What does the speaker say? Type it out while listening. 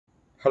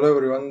Hello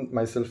everyone,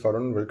 myself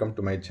Arun. Welcome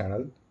to my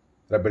channel,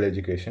 Rebel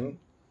Education.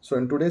 So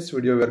in today's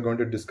video, we are going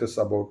to discuss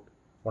about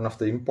one of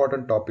the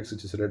important topics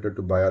which is related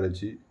to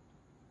biology,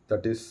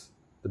 that is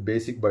the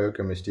basic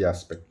biochemistry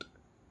aspect.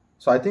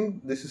 So I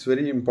think this is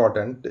very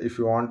important if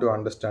you want to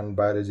understand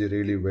biology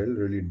really well,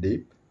 really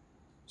deep.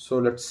 So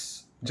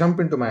let's jump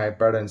into my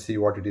iPad and see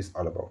what it is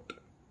all about.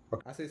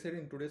 Okay. As I said,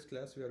 in today's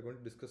class, we are going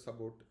to discuss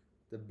about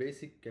the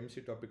basic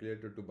chemistry topic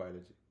related to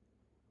biology.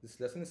 This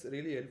lesson is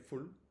really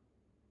helpful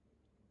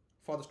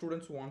for the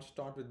students who want to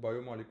start with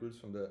biomolecules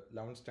from the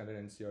 11th standard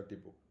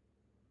NCERT book.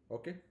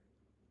 Okay,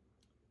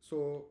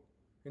 so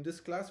in this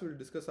class we will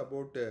discuss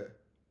about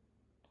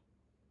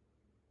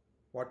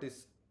what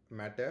is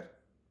matter,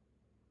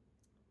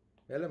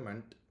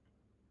 element,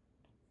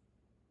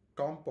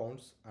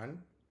 compounds and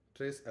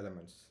trace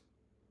elements.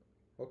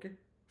 Okay,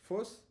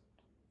 first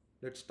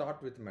let's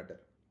start with matter.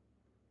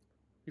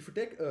 If you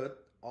take Earth,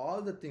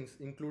 all the things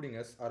including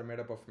us are made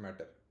up of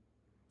matter.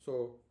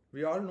 So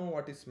we all know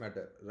what is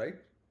matter, right?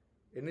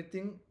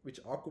 Anything which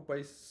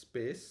occupies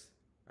space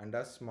and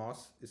has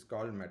mass is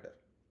called matter.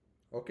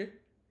 Okay,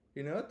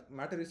 in Earth,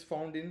 matter is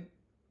found in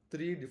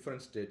three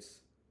different states,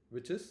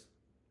 which is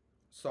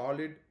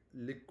solid,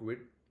 liquid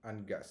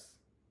and gas.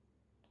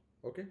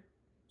 Okay,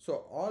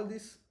 so all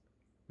these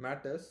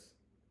matters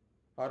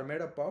are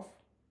made up of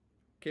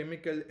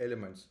chemical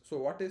elements. So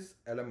what is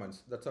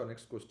elements? That's our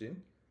next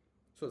question.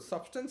 So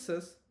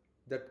substances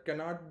that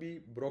cannot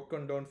be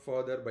broken down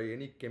further by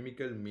any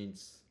chemical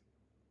means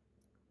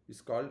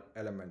is called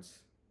elements.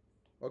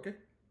 Okay,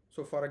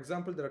 so for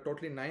example, there are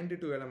totally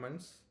 92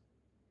 elements,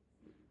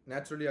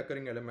 naturally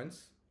occurring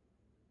elements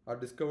are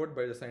discovered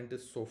by the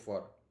scientists so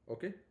far.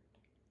 Okay,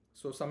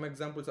 so some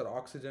examples are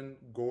oxygen,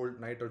 gold,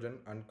 nitrogen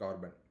and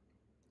carbon.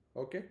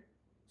 Okay,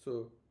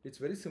 so it's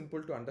very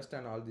simple to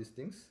understand all these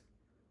things.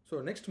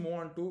 So next move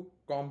on to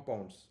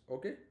compounds.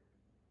 Okay,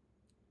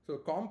 so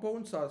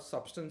compounds are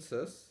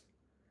substances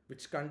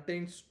which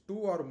contains two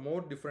or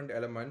more different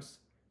elements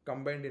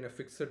combined in a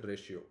fixed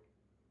ratio.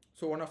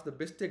 So one of the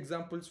best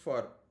examples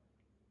for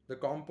the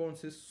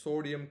compounds is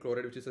sodium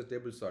chloride, which is a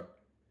table salt.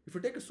 If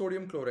you take a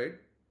sodium chloride,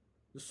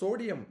 the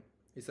sodium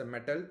is a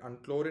metal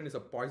and chlorine is a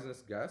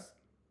poisonous gas.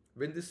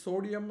 When this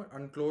sodium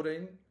and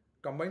chlorine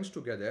combines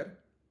together,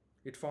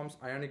 it forms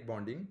ionic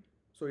bonding.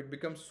 So it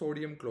becomes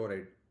sodium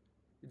chloride.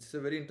 It's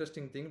a very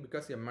interesting thing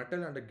because a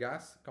metal and a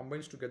gas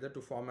combines together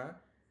to form a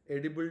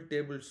edible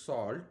table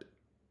salt,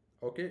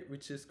 okay,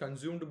 which is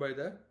consumed by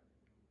the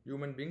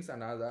human beings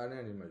and other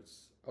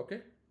animals.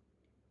 Okay.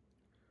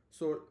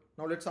 So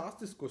now let's ask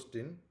this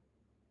question.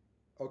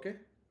 Okay,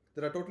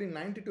 there are totally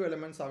 92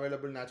 elements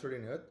available naturally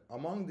in Earth.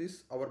 Among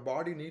this, our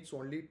body needs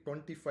only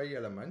 25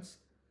 elements.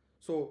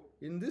 So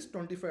in these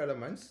 25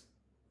 elements,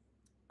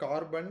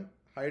 carbon,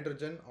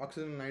 hydrogen,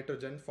 oxygen,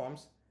 nitrogen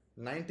forms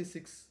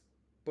 96%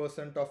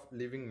 of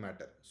living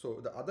matter. So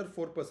the other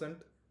 4%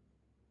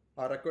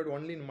 are required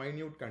only in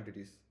minute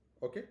quantities.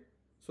 Okay,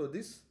 so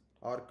these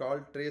are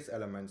called trace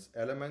elements,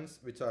 elements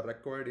which are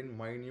required in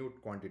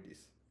minute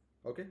quantities.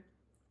 Okay,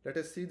 let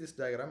us see this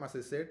diagram. As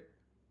I said,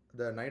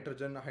 the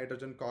nitrogen,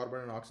 hydrogen,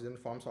 carbon and oxygen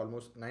forms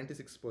almost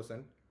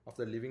 96% of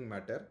the living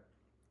matter.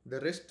 The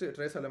rest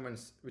trace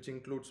elements, which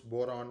includes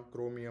boron,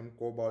 chromium,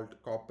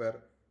 cobalt,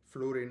 copper,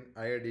 fluorine,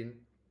 iodine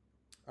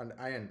and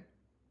iron,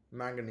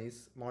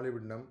 manganese,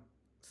 molybdenum,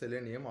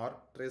 selenium are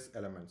trace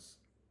elements.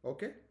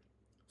 Okay,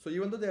 so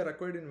even though they are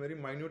required in very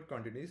minute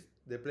quantities,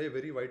 they play a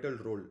very vital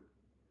role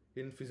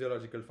in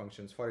physiological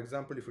functions. For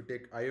example, if you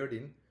take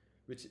iodine,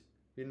 which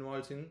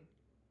involves in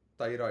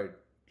thyroid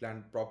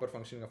gland, proper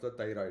functioning of the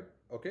thyroid.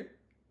 Okay,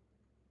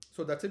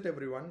 so that's it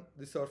everyone.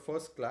 This is our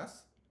first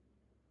class.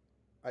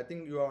 I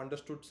think you have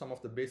understood some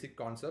of the basic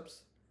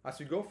concepts. As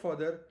we go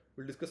further,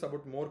 we'll discuss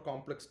about more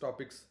complex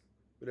topics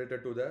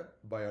related to the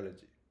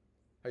biology.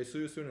 I see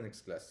you soon in the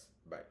next class.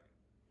 Bye.